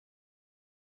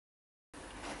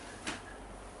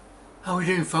How are we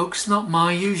doing, folks? Not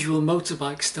my usual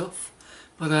motorbike stuff,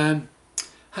 but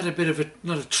had a bit of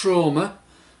not a trauma,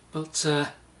 but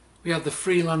we have the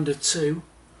Freelander 2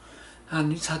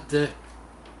 and it's had the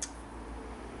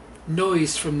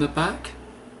noise from the back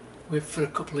for a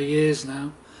couple of years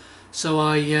now. So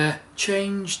I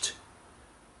changed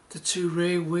the two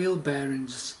rear wheel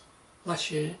bearings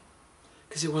last year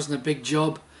because it wasn't a big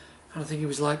job, and I think it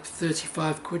was like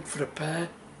 35 quid for a pair.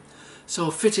 So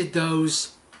I fitted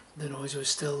those. The noise was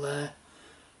still there.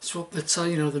 Swapped the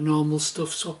tyre, the normal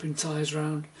stuff, swapping tyres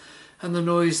around, and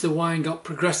the whine got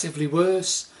progressively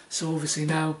worse. So obviously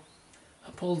now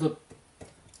I pulled the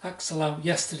axle out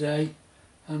yesterday,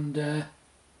 and I'm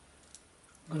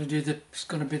going to do it's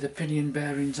going to be the pinion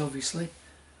bearings, obviously,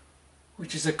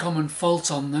 which is a common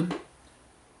fault on them.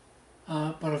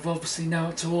 But I've obviously now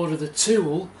had to order the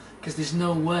tool because there's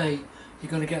no way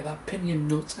you're going to get that pinion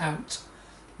nut out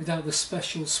without the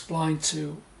special spline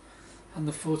tool and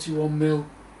the 41mm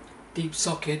deep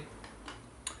socket.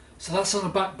 So that's on a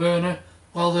back burner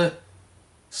while the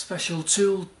special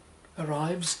tool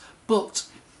arrives. But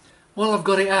while I've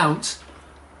got it out,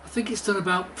 I think it's done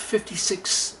about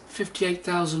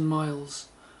 58,000 miles,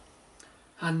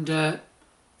 and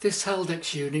this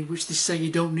Haldex unit, which they say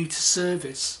you don't need to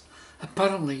service,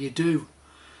 apparently you do.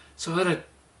 So I had a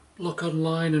look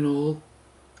online and all,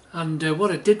 and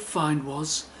what I did find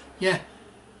was,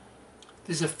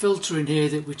 there's a filter in here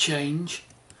that we change,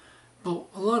 but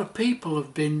a lot of people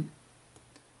have been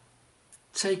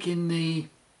taking the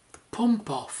pump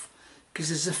off because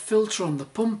there's a filter on the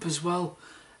pump as well,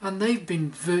 and they've been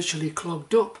virtually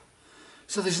clogged up.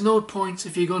 So there's no point,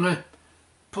 if you're going to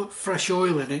put fresh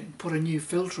oil in it and put a new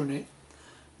filter in it,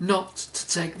 not to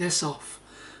take this off.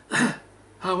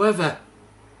 However,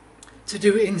 to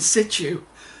do it in situ,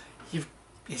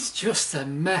 it's just a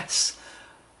mess.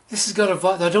 This has got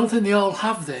I don't think they all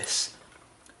have this.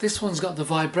 This one's got the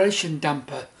vibration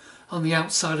damper on the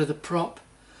outside of the prop.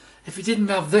 If you didn't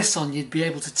have this on, you'd be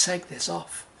able to take this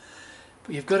off.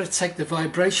 But you've got to take the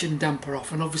vibration damper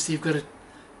off, and obviously you've got to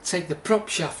take the prop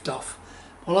shaft off.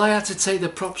 Well, I had to take the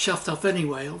prop shaft off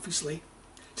anyway, obviously,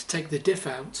 to take the diff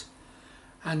out.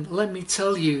 And let me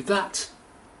tell you, that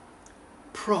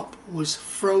prop was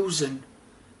frozen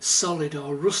solid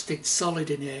or rusted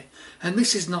solid in here. And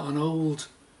this is not an old,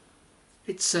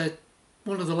 it's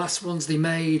one of the last ones they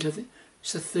made. I think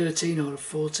it's a 13 or a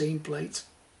 14 plate.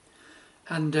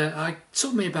 And it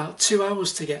took me about 2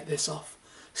 hours to get this off,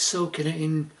 soaking it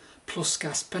in plus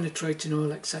gas, penetrating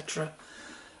oil, etc.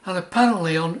 And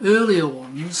apparently on earlier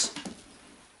ones,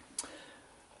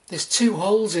 there's two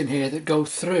holes in here that go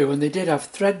through, and they did have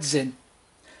threads in.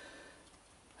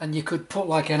 And you could put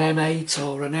like an M8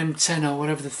 or an M10 or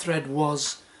whatever the thread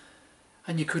was,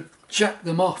 and you could jack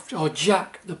them off, or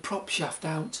jack the prop shaft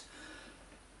out.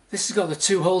 This has got the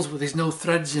two holes, but there's no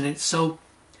threads in it, so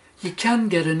you can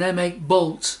get an M8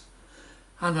 bolt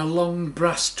and a long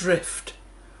brass drift.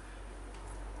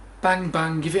 Bang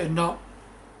bang, give it a knock,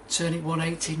 turn it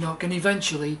 180 knock, and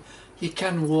eventually you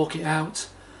can walk it out.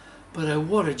 But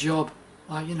what a job.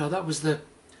 That was the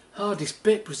hardest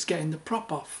bit, was getting the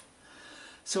prop off.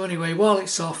 So anyway, while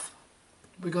it's off,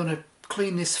 we're going to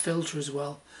clean this filter as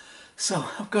well. So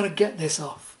I've got to get this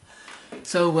off.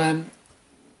 So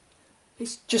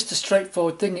it's just a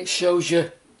straightforward thing. It shows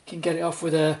you can get it off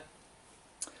with an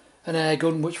air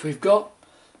gun, which we've got,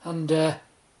 and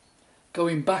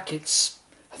going back, I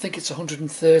think it's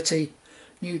 130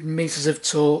 Newton meters of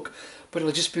torque, but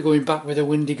it'll just be going back with a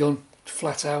windy gun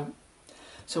flat out.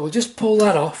 So we'll just pull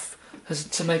that off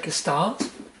to make a start.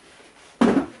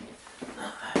 Like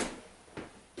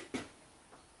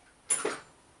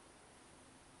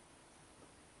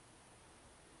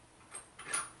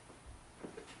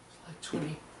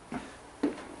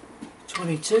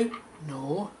 22,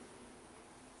 no,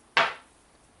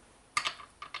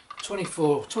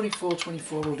 24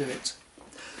 will do it.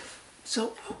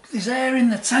 So there's air in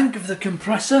the tank of the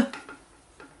compressor.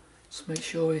 Let's make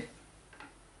sure we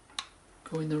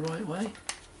go in the right way.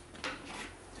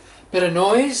 Bit of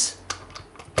noise.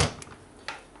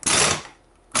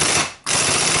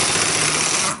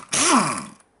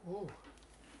 Whoa.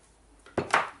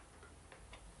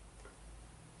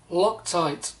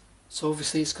 Loctite. So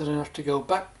obviously it's going to have to go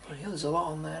back. Oh yeah, there's a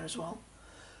lot on there as well.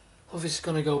 Obviously it's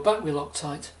going to go back with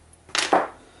Loctite.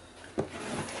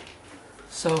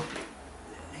 So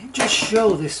just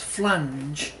show this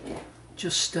flange,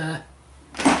 just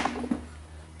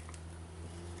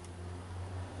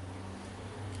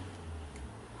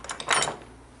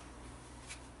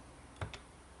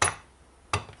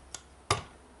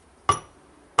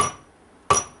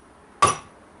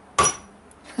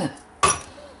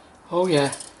oh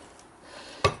yeah,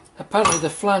 apparently the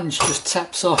flange just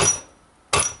taps off,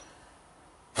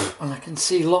 and I can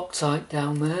see Loctite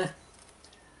down there.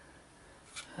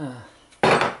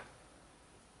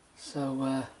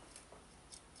 So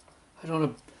I don't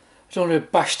want to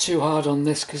bash too hard on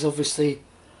this, because obviously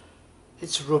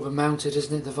it's rubber mounted,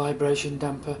 isn't it, the vibration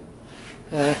damper.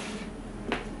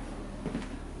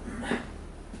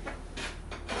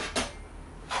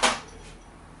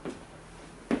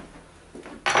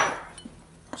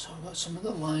 So I've got something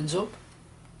that lines up.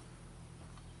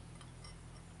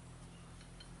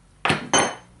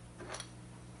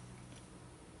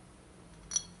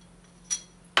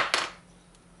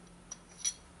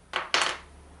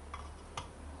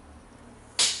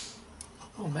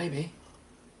 Oh, maybe.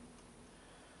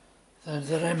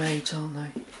 They're M8, aren't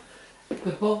they?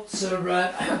 The bolts are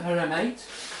M8.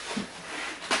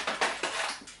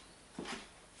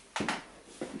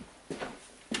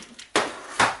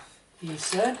 He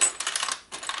said.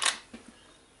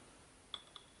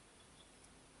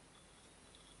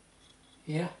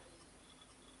 Yeah.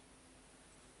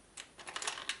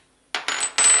 I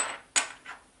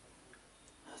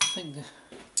think that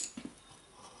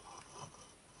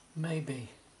maybe.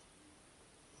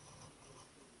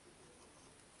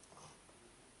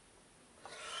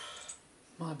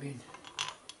 Might be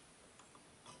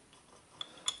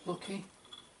lucky.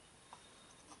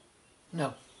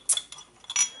 No.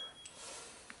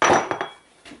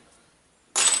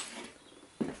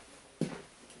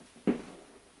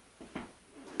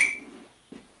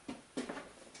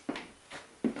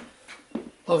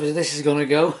 Obviously this is going to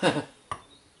go.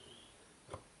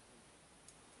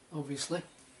 Obviously.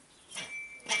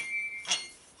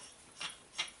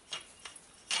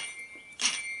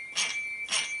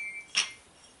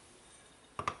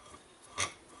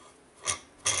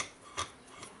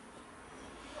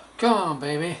 Come on,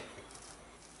 baby.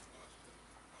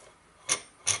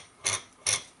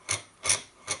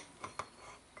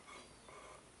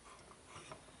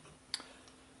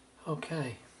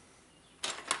 Okay.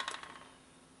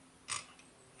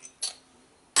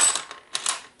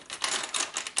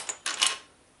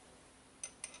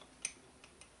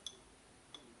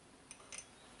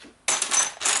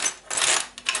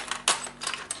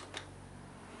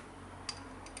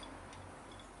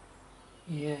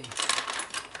 Yay.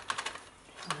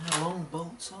 They're long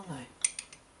bolts, aren't they?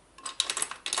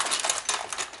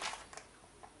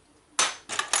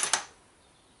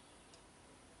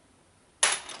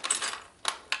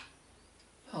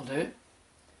 I'll do it.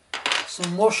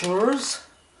 Some washers.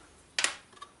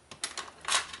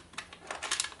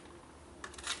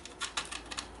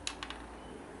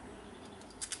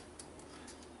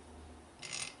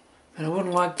 And I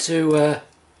wouldn't like to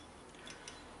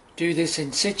do this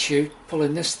in situ,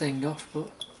 pulling this thing off, but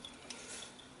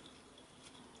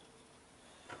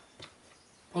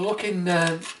we're looking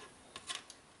at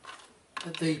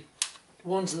the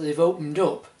ones that they've opened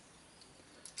up.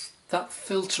 That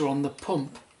filter on the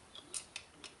pump,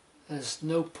 there's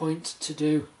no point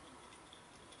to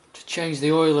change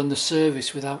the oil and the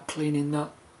service without cleaning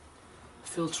that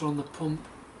filter on the pump.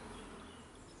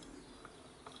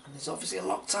 And there's obviously a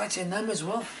Loctite in them as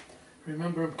well.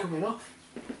 Remember them coming off.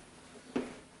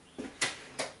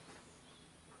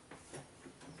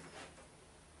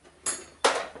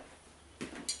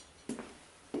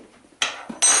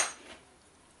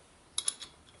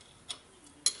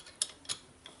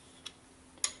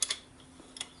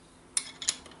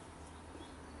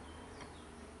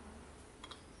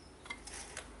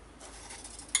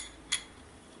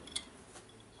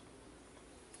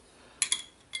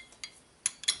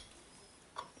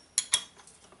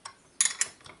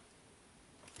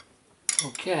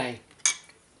 Okay,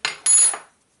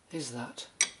 is that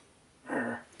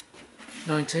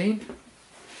 19?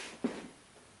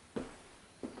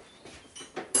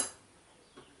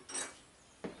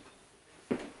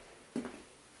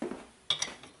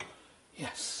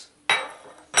 Yes.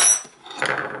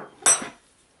 Can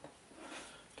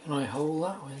I hold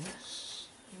that with this?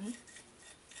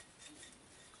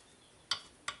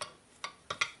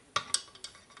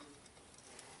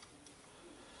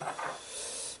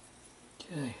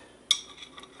 Okay.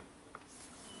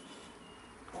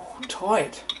 Oh,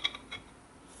 tight.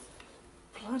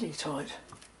 Bloody tight.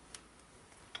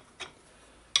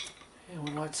 Yeah,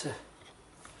 we'd like to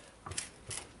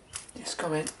just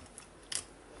come in.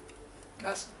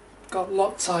 That's got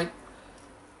Loctite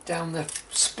down the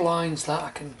splines that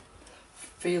I can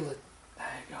feel it. There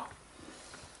you go.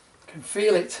 Can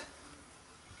feel it.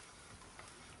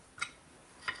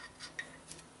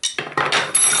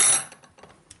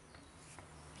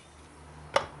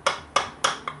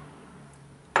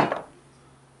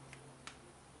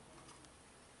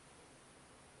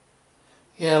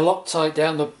 Yeah, Loctite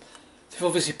down the... They've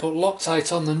obviously put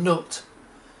Loctite on the nut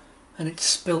and it's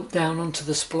spilt down onto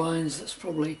the splines. That's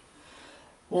probably...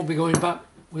 Won't be going back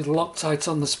with Loctite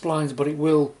on the splines, but it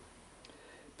will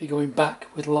be going back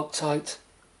with Loctite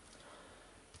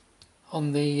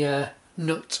on the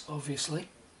nut, obviously.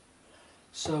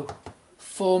 So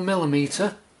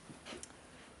 4mm,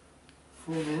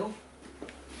 4mm.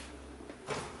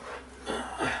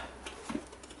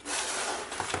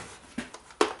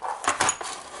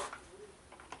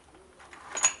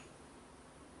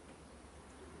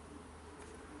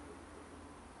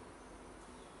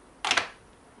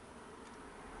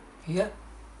 Yep.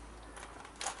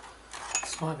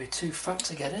 This might be too fat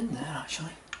to get in there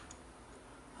actually.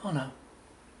 Oh no.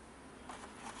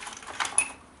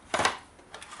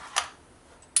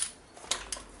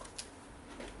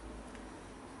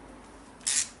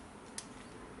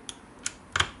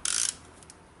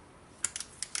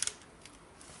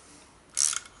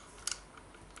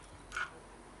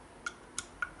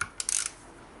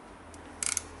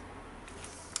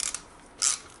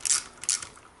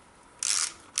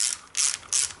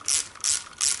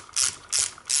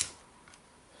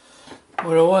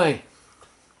 We're away.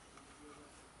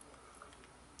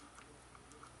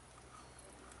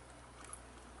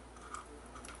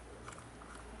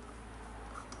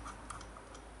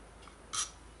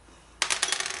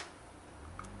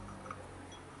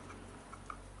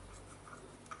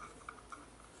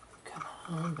 Come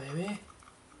on, baby.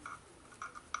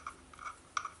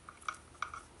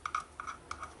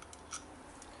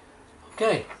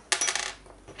 Okay.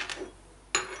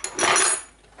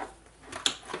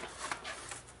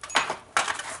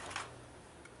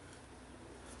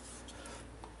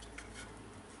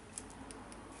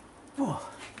 Oh.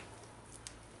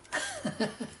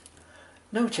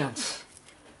 No chance.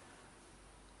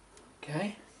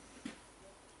 Okay.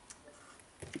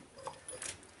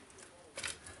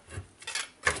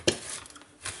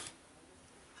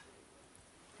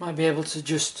 Might be able to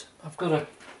just... I've got a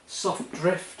soft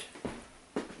drift.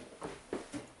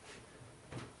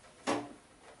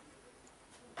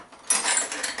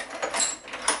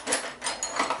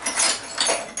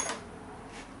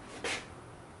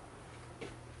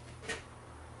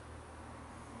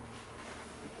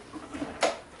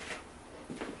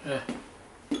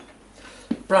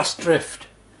 Brass drift,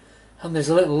 and there's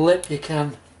a little lip you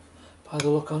can, by the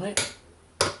look on it.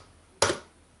 Bloody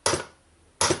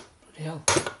hell.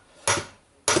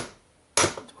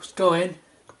 Just go in.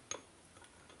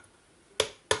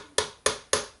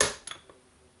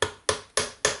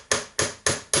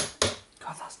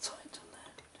 God, that's tight on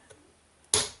there.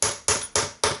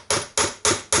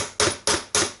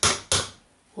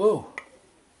 Whoa.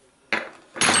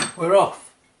 We're off.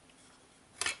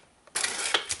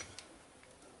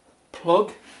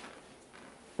 Plug.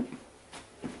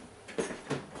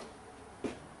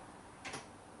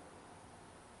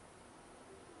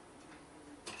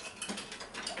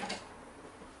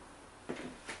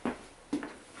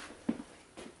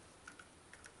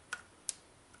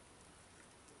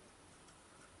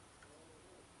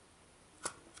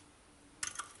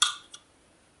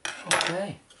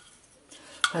 Okay.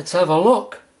 Let's have a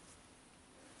look.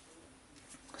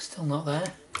 Still not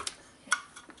there.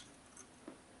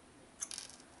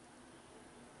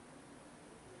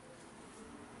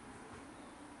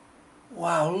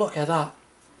 Wow, look at that.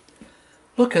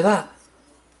 Look at that.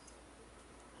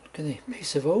 Look at the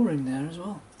piece of O-ring there as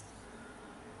well.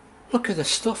 Look at the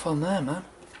stuff on there, man.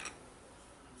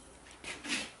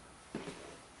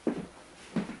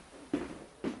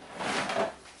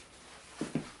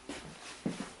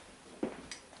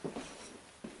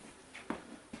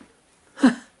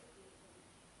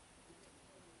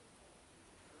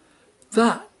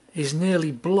 That is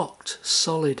nearly blocked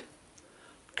solid.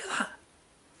 Look at that.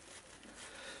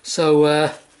 So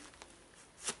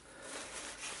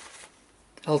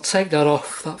I'll take that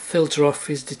off. That filter off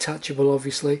is detachable,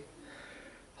 obviously.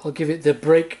 I'll give it the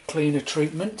brake cleaner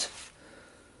treatment,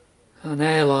 an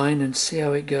airline, and see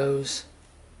how it goes.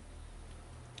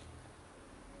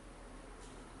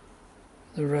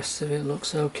 The rest of it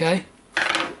looks okay.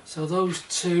 So those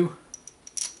two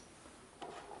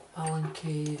Allen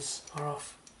keys are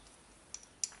off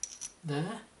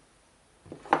there.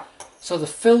 So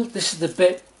this is the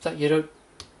bit that you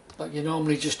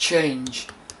normally just change,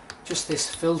 just this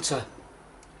filter.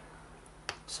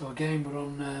 So again, we're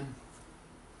on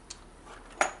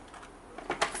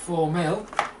 4mm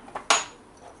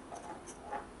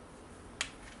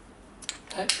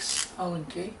X Allen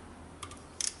key.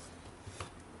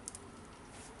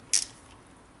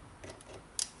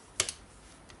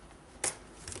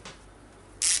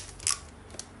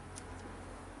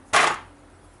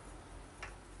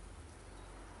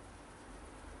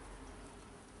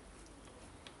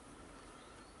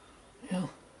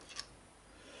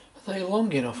 Are they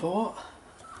long enough or what?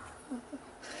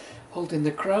 Holding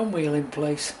the crown wheel in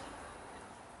place.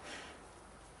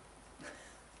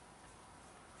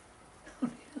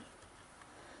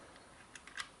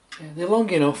 Yeah, they're long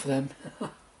enough then.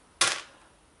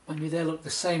 Mind you, they look the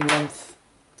same length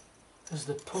as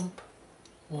the pump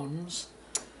ones.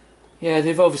 Yeah,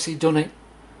 they've obviously done it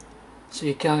so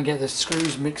you can't get the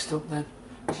screws mixed up then.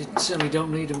 You certainly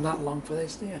don't need them that long for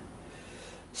this, do you?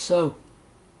 So,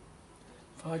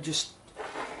 if I just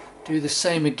do the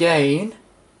same again,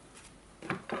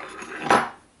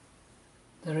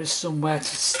 there is somewhere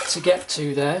to get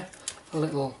to there, a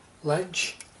little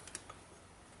ledge.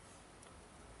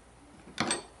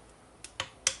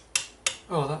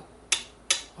 Oh,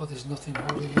 there's nothing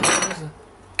holding it, is there?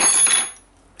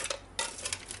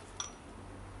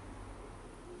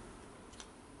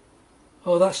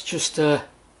 Oh, that's just look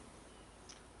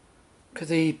at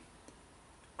the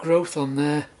growth on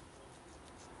there,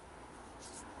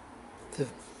 the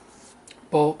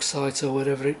bauxite or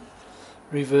whatever, it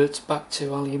reverts back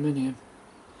to aluminium.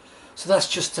 So that's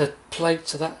just a plate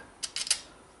to that,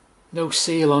 no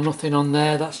seal or nothing on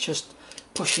there, that's just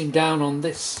pushing down on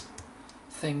this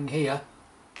thing here,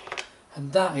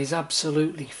 and that is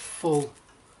absolutely full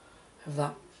of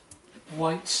that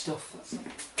white stuff. That's not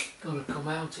going to come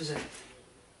out, is it?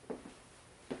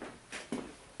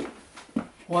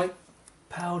 White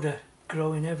powder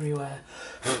growing everywhere.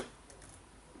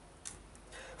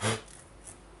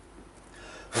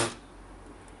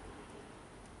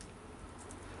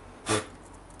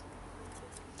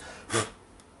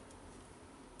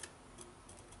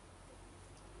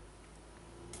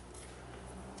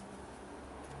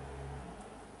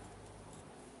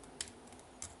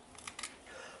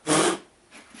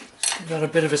 Got a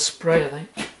bit of a spray, I think.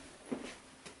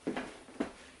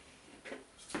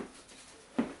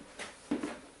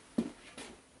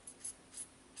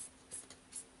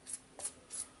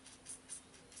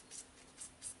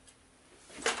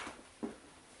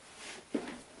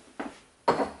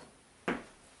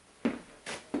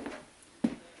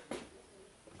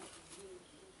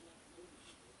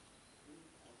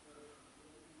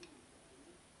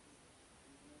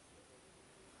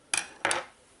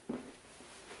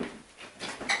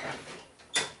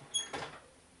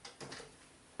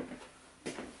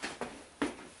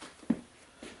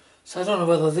 So I don't know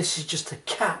whether this is just a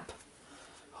cap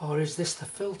or is this the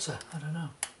filter, I don't know.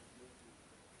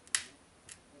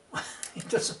 It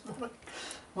doesn't want to,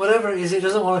 whatever it is, it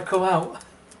doesn't want to come out.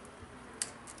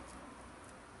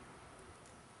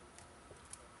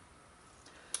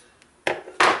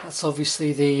 That's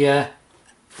obviously the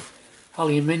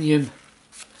aluminium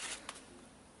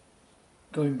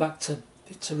going back to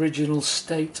its original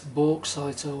state,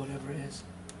 bauxite or whatever it is.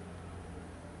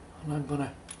 And I'm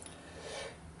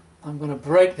gonna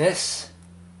break this,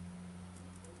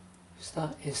 because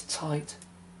that is tight.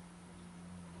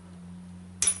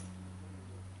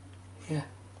 Yeah.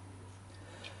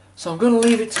 So I'm going to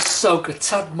leave it to soak a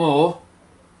tad more,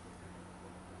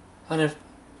 and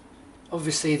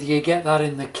obviously you get that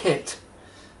in the kit,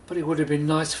 but it would have been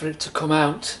nice for it to come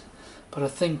out. But I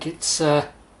think it's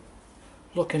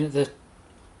looking at the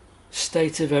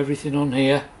state of everything on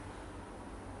here,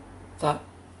 that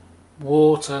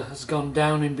water has gone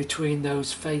down in between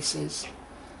those faces,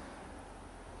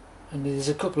 and there's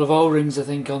a couple of O-rings I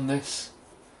think on this,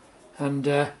 and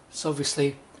it's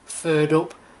obviously furred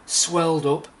up, swelled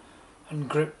up, and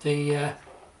gripped the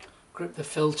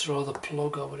filter or the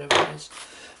plug or whatever it is.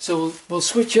 So we'll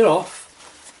switch it off.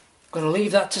 I'm going to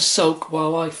leave that to soak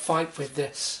while I fight with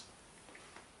this.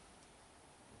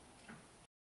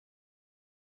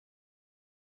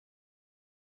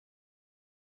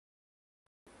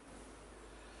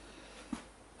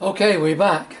 Okay, we're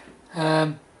back.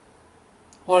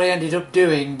 What I ended up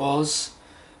doing was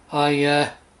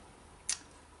I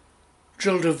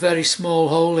drilled a very small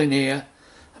hole in here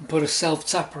and put a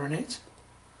self-tapper in it,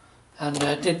 and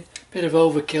did a bit of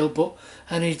overkill, but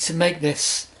I need to make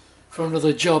this for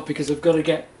another job because I've got to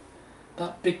get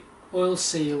that big oil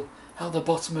seal out the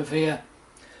bottom of here,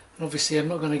 and obviously I'm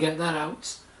not going to get that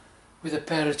out with a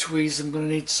pair of tweezers. I'm going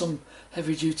to need some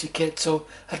heavy duty kit, so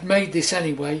I'd made this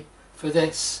anyway for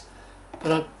this,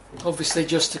 but obviously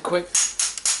just a quick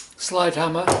slide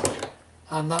hammer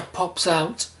and that pops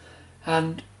out,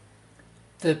 and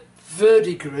the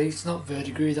verdigris, it's not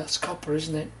verdigris, that's copper,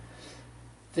 isn't it?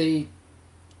 The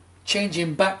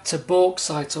changing back to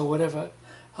bauxite or whatever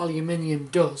aluminium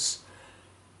does,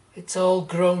 it's all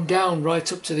grown down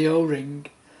right up to the O-ring,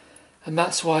 and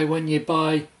that's why when you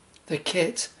buy the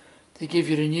kit they give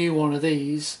you a new one of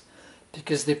these,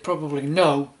 because they probably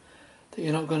know that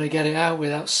you're not going to get it out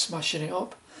without smashing it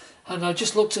up. And I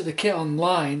just looked at the kit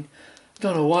online.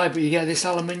 Don't know why, but you get this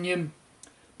aluminium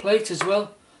plate as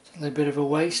well. It's a little bit of a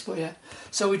waste, but yeah.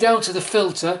 So we're down to the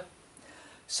filter.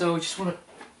 So we just want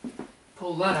to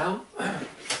pull that out.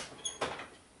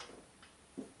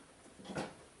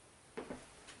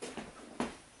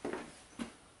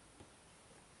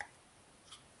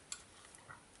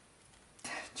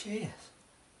 Cheers.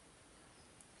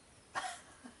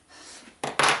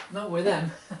 Not with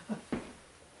them.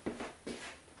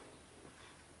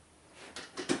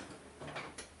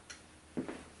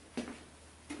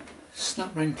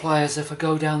 Snap ring pliers if I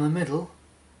go down the middle,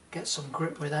 get some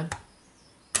grip with them.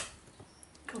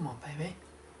 Come on, baby.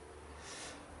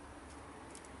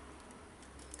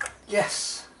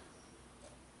 Yes.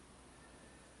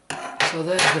 So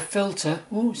there's the filter.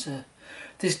 Oh,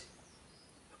 there's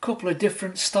a couple of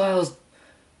different styles,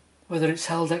 whether it's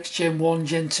Haldex Gen 1,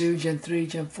 Gen 2, Gen 3,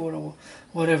 Gen 4 or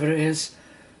whatever it is.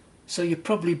 So you're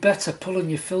probably better pulling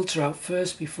your filter out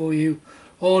first before you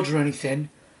order anything,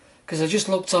 because I just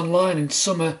looked online and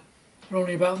some are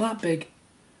only about that big.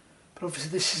 But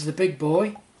obviously this is the big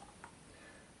boy,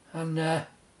 and not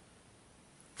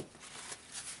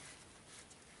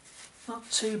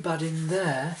too bad in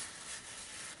there.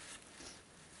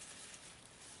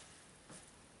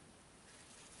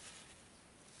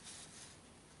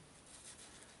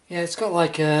 Yeah, it's got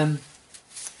like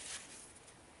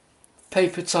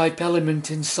paper type element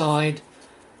inside,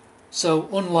 so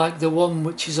unlike the one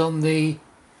which is on the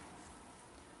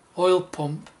oil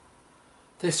pump,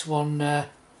 this one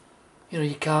you know,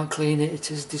 you can't clean it, it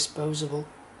is disposable.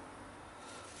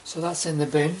 So that's in the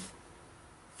bin,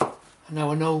 and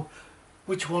now I know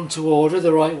which one to order,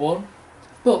 the right one.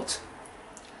 But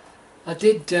I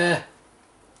did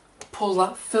pull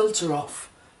that filter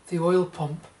off the oil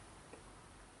pump,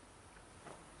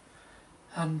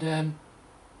 and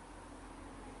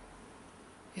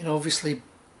you know, obviously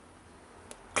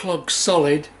clogged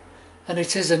solid, and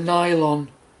it is a nylon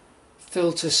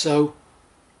filter, so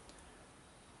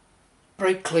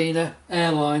brake cleaner,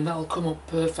 airline, that'll come up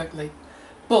perfectly.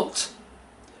 But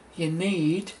you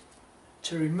need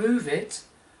to remove it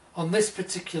on this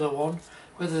particular one.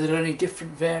 Whether there are any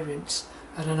different variants,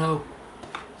 I don't know.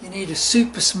 You need a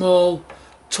super small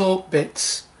torque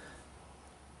bits.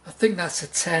 I think that's a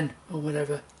 10 or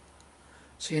whatever.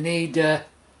 So you need a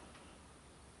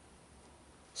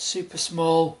super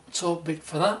small torque bit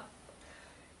for that.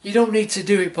 You don't need to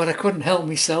do it, but I couldn't help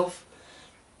myself.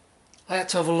 I had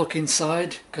to have a look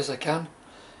inside because I can.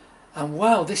 And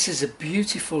wow, this is a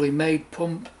beautifully made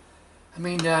pump. I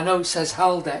mean, I know it says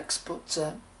Haldex,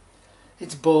 but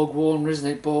it's Borg Warner, isn't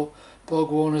it? Borg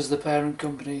Warner's the parent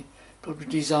company, probably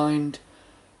designed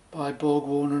by Borg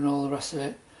Warner and all the rest of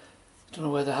it. Don't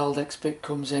know where the Haldex bit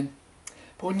comes in.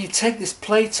 But when you take this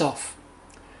plate off,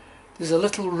 there's a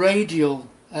little radial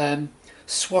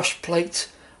swash plate,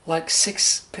 like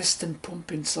 6-piston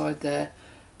pump inside there.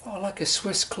 Oh, like a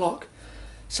Swiss clock.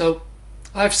 So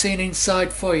I've seen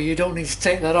inside for you. You don't need to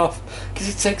take that off because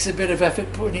it takes a bit of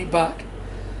effort putting it back.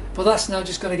 But that's now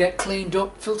just going to get cleaned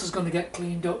up. Filter's going to get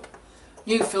cleaned up.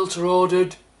 New filter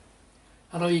ordered.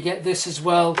 I know you get this as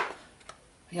well.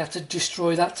 You have to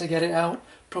destroy that to get it out.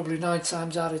 Probably 9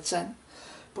 times out of 10.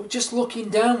 But just looking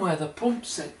down where the pump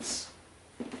sits,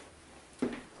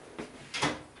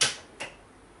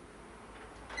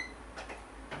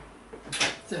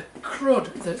 the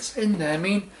crud that's in there. I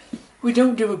mean, we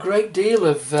don't do a great deal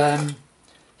of,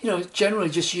 you know, it's generally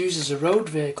just used as a road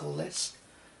vehicle, this.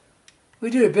 We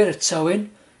do a bit of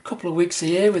towing, a couple of weeks a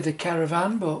year with the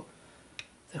caravan, but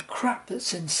the crap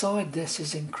that's inside this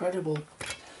is incredible.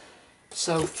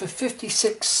 So for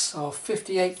 56 or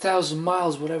 58,000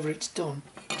 miles, whatever it's done,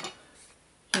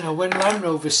 you know, when Land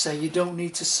Rovers say you don't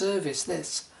need to service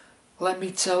this, let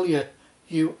me tell you,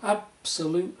 you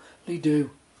absolutely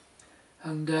do.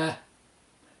 And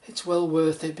it's well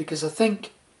worth it, because I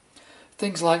think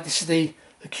things like this, the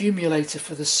accumulator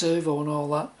for the servo and all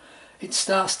that, it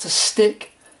starts to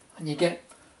stick and you get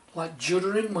like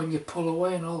juddering when you pull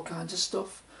away and all kinds of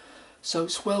stuff. So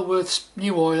it's well worth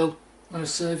new oil and a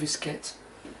service kit.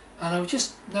 And I was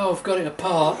just, now I've got it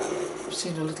apart, I've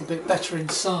seen a little bit better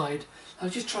inside, I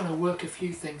was just trying to work a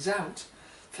few things out.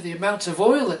 For the amount of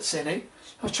oil that's in it,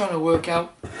 I was trying to work out,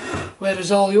 where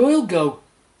does all the oil go?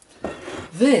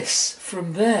 This,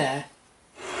 from there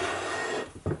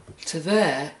to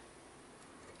there,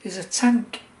 is a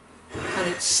tank, and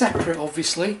it's separate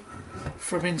obviously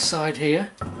from inside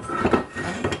here,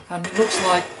 and it looks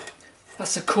like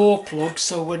that's a core plug,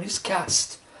 so when it's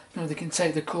cast, you know, they can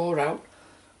take the core out,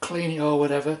 clean it or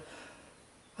whatever.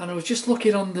 And I was just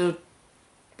looking on the,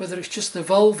 whether it's just the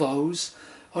Volvos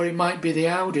or it might be the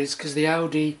Audis, because the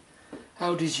Audi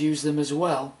Audis use them as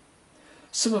well.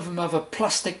 Some of them have a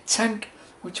plastic tank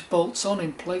which bolts on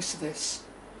in place of this.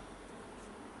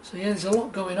 So yeah, there's a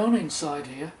lot going on inside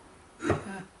here.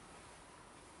 But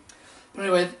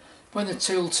anyway, when the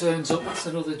tool turns up, that's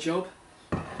another job.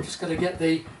 I've just got to get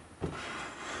the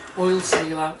oil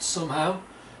seal out somehow,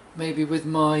 maybe with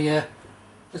my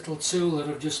little tool that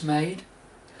I've just made.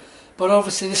 But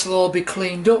obviously this will all be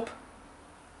cleaned up.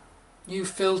 New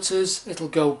filters, it'll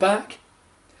go back.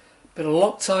 Bit of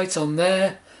Loctite on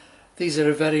there. These are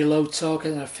a very low torque,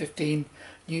 they're 15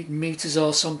 Newton meters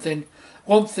or something.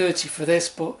 130 for this,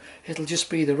 but it'll just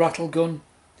be the rattle gun.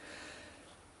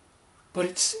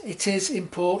 But it is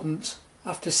important,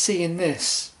 after seeing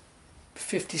this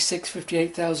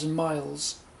 58,000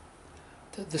 miles,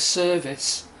 that the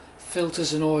service,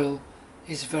 filters and oil,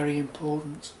 is very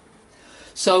important.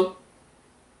 So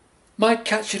might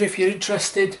catch it if you're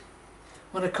interested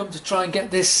when I come to try and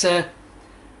get this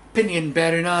pinion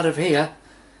bearing out of here,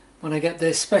 when I get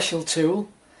this special tool.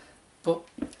 But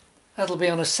that'll be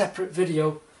on a separate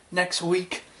video next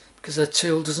week, because the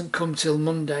tool doesn't come till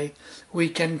Monday,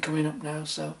 weekend coming up now.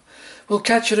 So we'll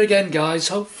catch it again, guys.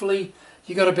 Hopefully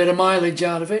you got a bit of mileage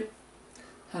out of it,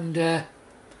 and if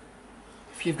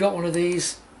you've got one of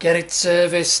these, get it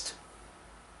serviced.